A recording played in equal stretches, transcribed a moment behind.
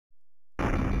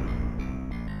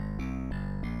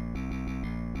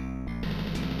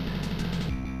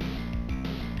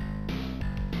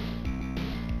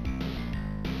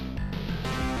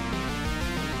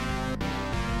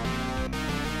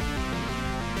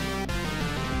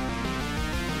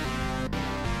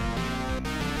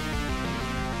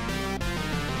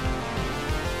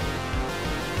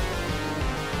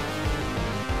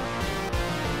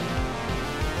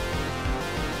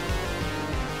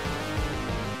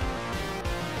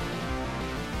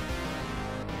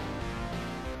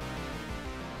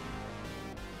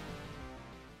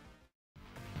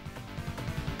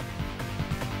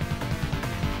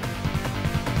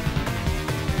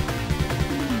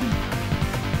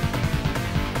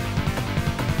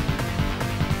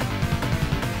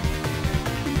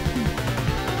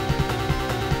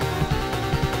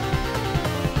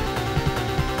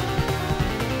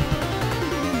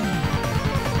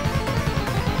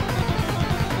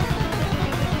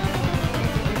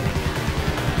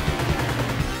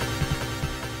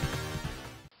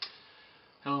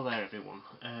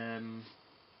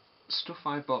stuff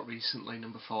I bought recently,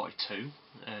 number 42.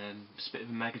 It's a bit of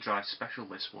a Mega Drive special,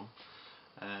 this one.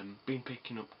 Been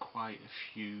picking up quite a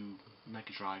few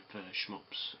Mega Drive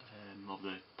shmups over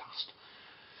the past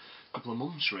couple of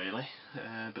months really,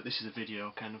 but this is a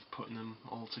video kind of putting them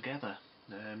all together.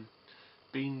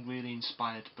 Been really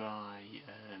inspired by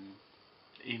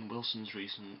Ian Wilson's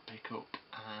recent pickup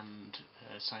and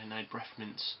Cyanide Breath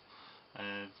Mint's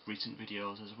recent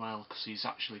videos as well, because he's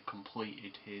actually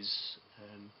completed his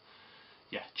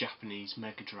Japanese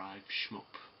Mega Drive shmup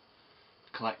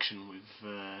collection with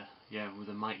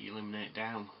a mighty Eliminate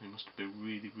Down. He must be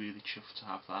really chuffed to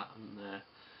have that, and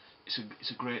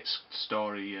it's a great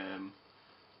story.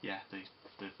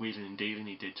 The wheeling and dealing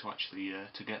he did to actually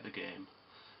to get the game.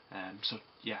 So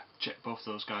yeah, check both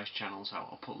those guys' channels out.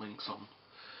 I'll put links on.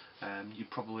 You're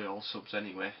probably all subs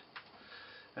anyway.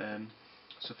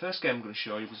 So first game I'm going to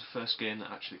show you was the first game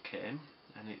that actually came,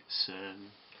 and it's a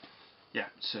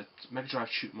Mega Drive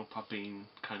shoot 'em up I've been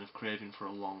kind of craving for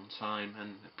a long time,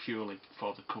 and purely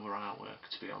for the cover artwork,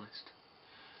 to be honest.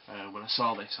 When I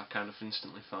saw this, I kind of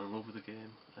instantly fell in love with the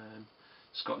game.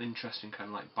 It's got an interesting kind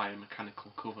of like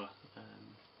biomechanical cover,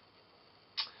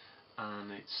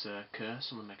 and it's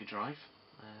Curse on the Mega Drive.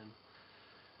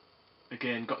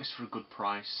 Again, got this for a good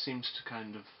price. Seems to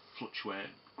kind of fluctuate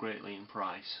greatly in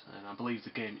price, and I believe the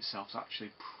game itself is actually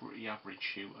a pretty average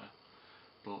shooter,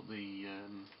 but the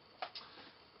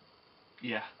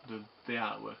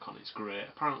artwork on it's great.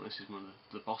 Apparently this is one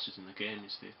of the bosses in the game,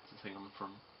 is the thing on the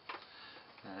front.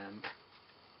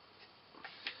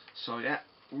 So yeah,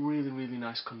 really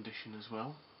nice condition as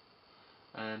well.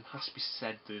 Has to be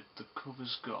said the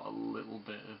cover's got a little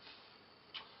bit of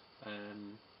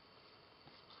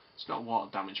it's not water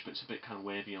damage, but it's a bit kind of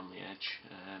wavy on the edge.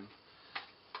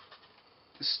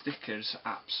 The sticker's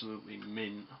absolutely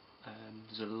mint.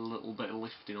 There's a little bit of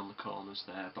lifting on the corners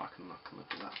there, but I can live with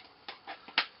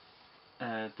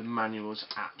that. The manual's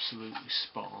absolutely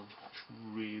spot on.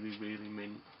 It's really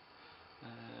mint.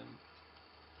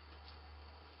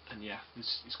 And yeah,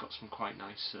 it's got some quite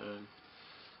nice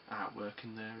artwork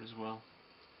in there as well.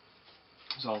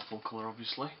 It's all full colour,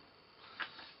 obviously,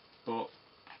 but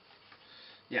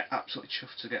yeah, absolutely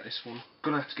chuffed to get this one.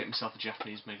 Gonna have to get myself a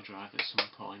Japanese Mega Drive at some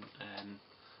point.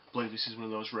 I believe this is one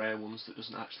of those rare ones that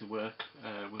doesn't actually work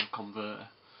with a converter.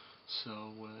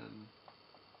 So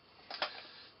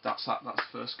that's the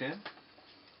first game.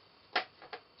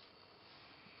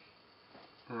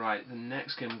 Right, the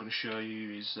next game I'm going to show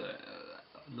you is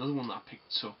another one that I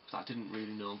picked up that I didn't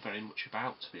really know very much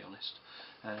about, to be honest.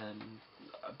 I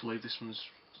believe this one's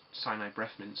Cyanide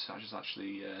Breath Mint's that has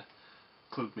actually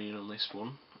clued me in on this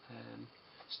one.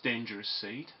 It's Dangerous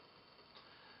Seed.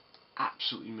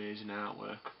 Absolutely amazing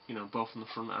artwork, you know, both on the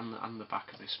front and the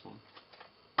back of this one.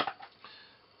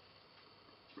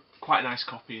 Quite a nice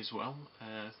copy as well.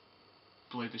 I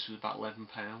believe this was about £11.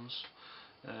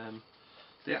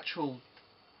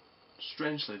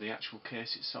 Strangely, the actual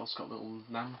case itself's got a little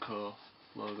Namco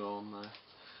logo on there,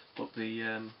 but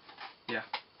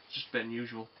just a bit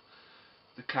unusual.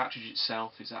 The cartridge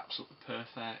itself is absolutely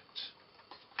perfect.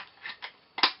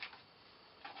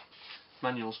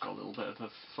 Manual's got a little bit of a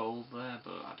fold there,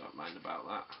 but I don't mind about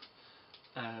that.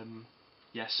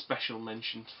 Yeah, special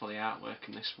mention for the artwork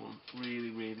in this one.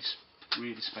 Really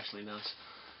especially nice.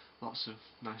 Lots of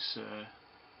nice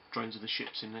drawings of the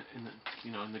ships in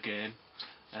the game.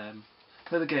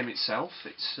 For the game itself,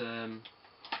 it's a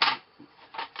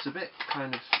bit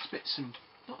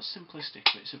not simplistic,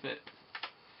 but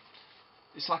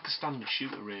it's like a standard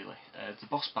shooter really. The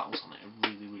boss battles on it are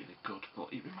really good,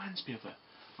 but it reminds me of a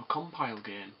compile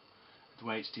game, the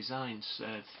way it's designed,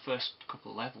 the first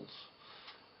couple of levels.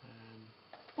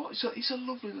 But it's a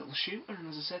lovely little shooter, and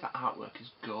as I say, that artwork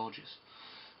is gorgeous.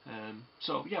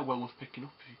 So yeah, well worth picking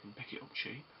up if you can pick it up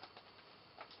cheap.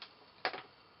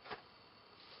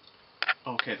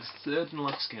 Okay, the third and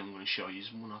last game I'm going to show you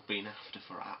is one I've been after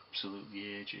for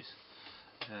absolutely ages.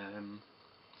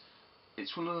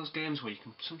 It's one of those games where you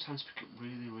can sometimes pick it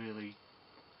really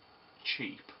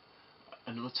cheap,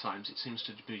 and other times it seems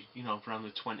to be, you know, around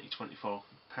the £20–24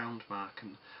 mark,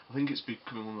 and I think it's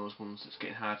becoming one of those ones that's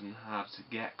getting harder and harder to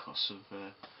get because of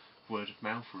word of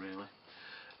mouth really.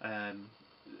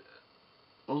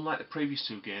 Unlike the previous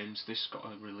two games, this got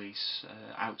a release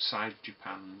outside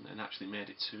Japan and actually made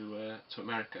it to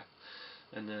America,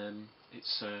 and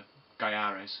it's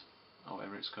Gaiares, or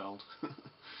whatever it's called.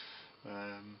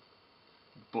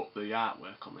 But the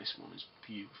artwork on this one is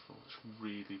beautiful. It's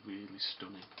really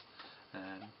stunning.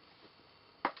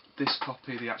 This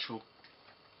copy,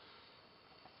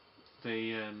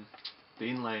 the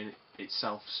inlay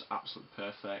itself is absolutely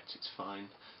perfect. It's fine.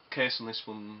 case on this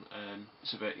one,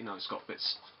 it's a bit, it's got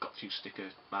a few sticker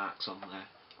marks on there.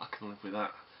 I can live with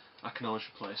that. I can always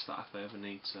replace that if I ever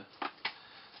need to.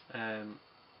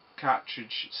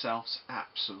 Cartridge itself's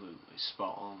absolutely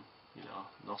spot on.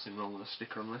 Nothing wrong with the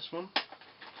sticker on this one.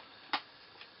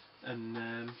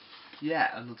 And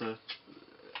yeah, another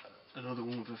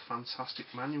one with a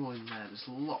fantastic manual in there. There's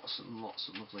lots and lots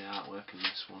of lovely artwork in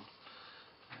this one.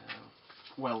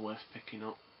 Well worth picking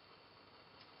up.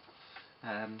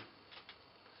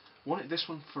 Wanted this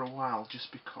one for a while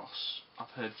just because I've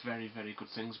heard very, very good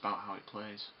things about how it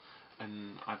plays,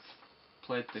 and I've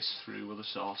played this through other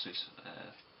sources,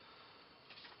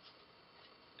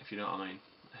 if you know what I mean.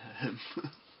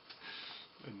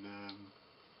 And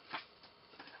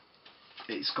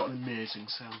it's got an amazing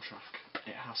soundtrack,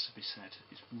 it has to be said.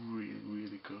 It's really,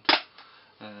 really good.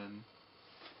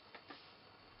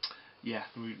 Yeah,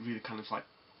 really kind of like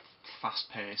fast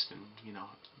paced, and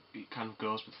it kind of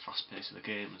goes with the fast pace of the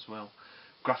game as well.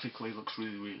 Graphically it looks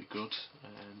really, really good.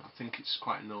 I think it's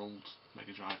quite an old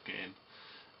Mega Drive game,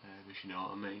 if you know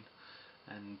what I mean.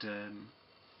 And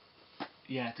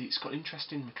yeah, it's got an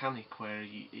interesting mechanic where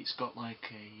it's got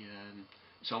like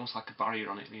it's almost like a barrier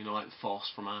on it, like the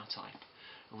force from R-Type.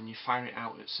 And when you fire it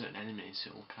out at certain enemies,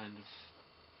 it'll kind of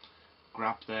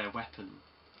grab their weapon,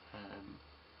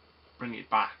 bring it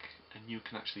back, and you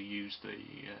can actually use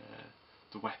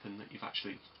the weapon that you've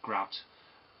actually grabbed.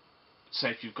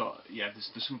 Say if you've got,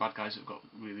 there's some bad guys that have got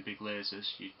really big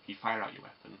lasers. You fire out your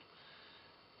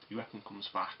weapon comes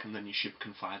back, and then your ship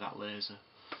can fire that laser.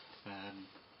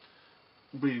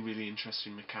 Really, really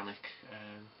interesting mechanic.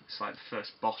 It's like the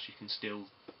first boss, you can steal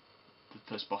the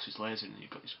first boss's laser, and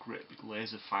you've got this great big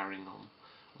laser firing on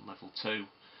level 2.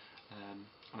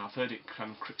 And I've heard it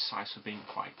kind of criticised for being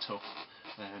quite tough.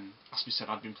 As we said,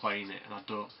 I've been playing it, and I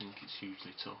don't think it's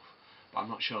hugely tough. But I'm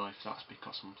not sure if that's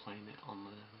because I'm playing it on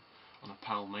a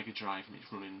PAL Mega Drive and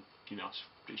it's running,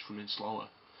 it's running slower.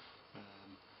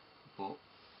 But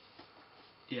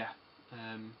yeah,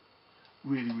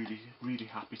 really, really, really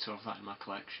happy to have that in my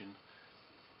collection.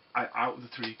 Out of the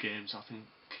 3 games, I think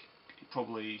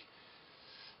probably,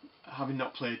 having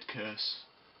not played Curse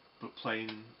but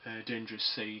playing Dangerous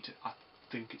Seed, I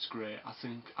think it's great. I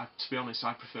think, to be honest,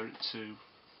 I prefer it to,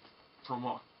 from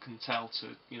what I can tell,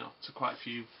 to quite a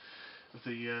few of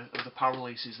the PAL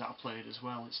releases that I played as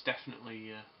well. It's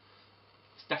definitely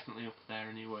up there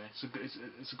anyway. It's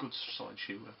a good solid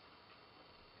shooter.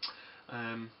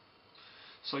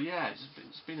 So yeah,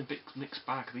 it's been a bit mixed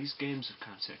bag. These games have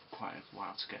kind of taken quite a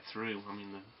while to get through. I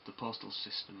mean, the postal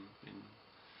system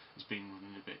has been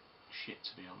running a bit shit,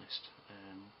 to be honest,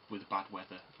 with the bad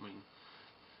weather. I mean,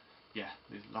 yeah,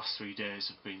 the last 3 days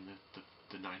have been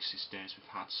the nicest days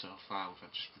we've had so far. We've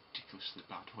had just ridiculously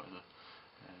bad weather.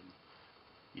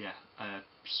 Yeah,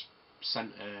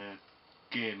 sent a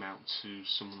game out to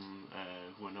someone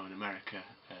who I know in America,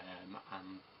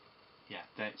 and yeah,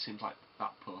 it seems like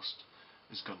that post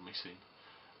has gone missing.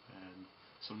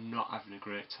 So I'm not having a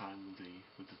great time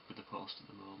with the post at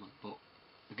the moment, but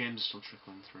the games are still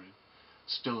trickling through.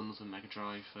 Still another Mega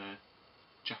Drive,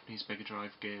 Japanese Mega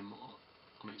Drive game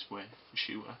on its way, a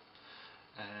shooter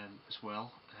as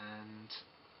well, and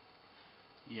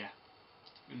yeah,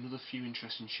 another few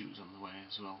interesting shooters on the way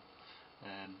as well.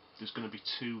 There's going to be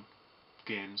 2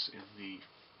 games in the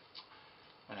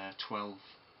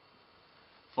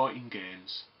 14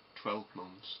 games, 12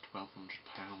 months, £1,200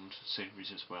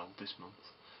 series as well this month,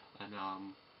 and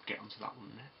I'll get onto that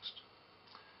one next.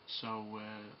 So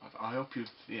I hope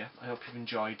you've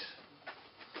enjoyed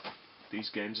these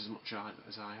games as much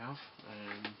as I have,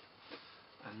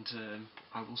 and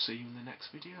I will see you in the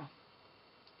next video.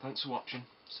 Thanks for watching.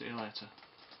 See you later.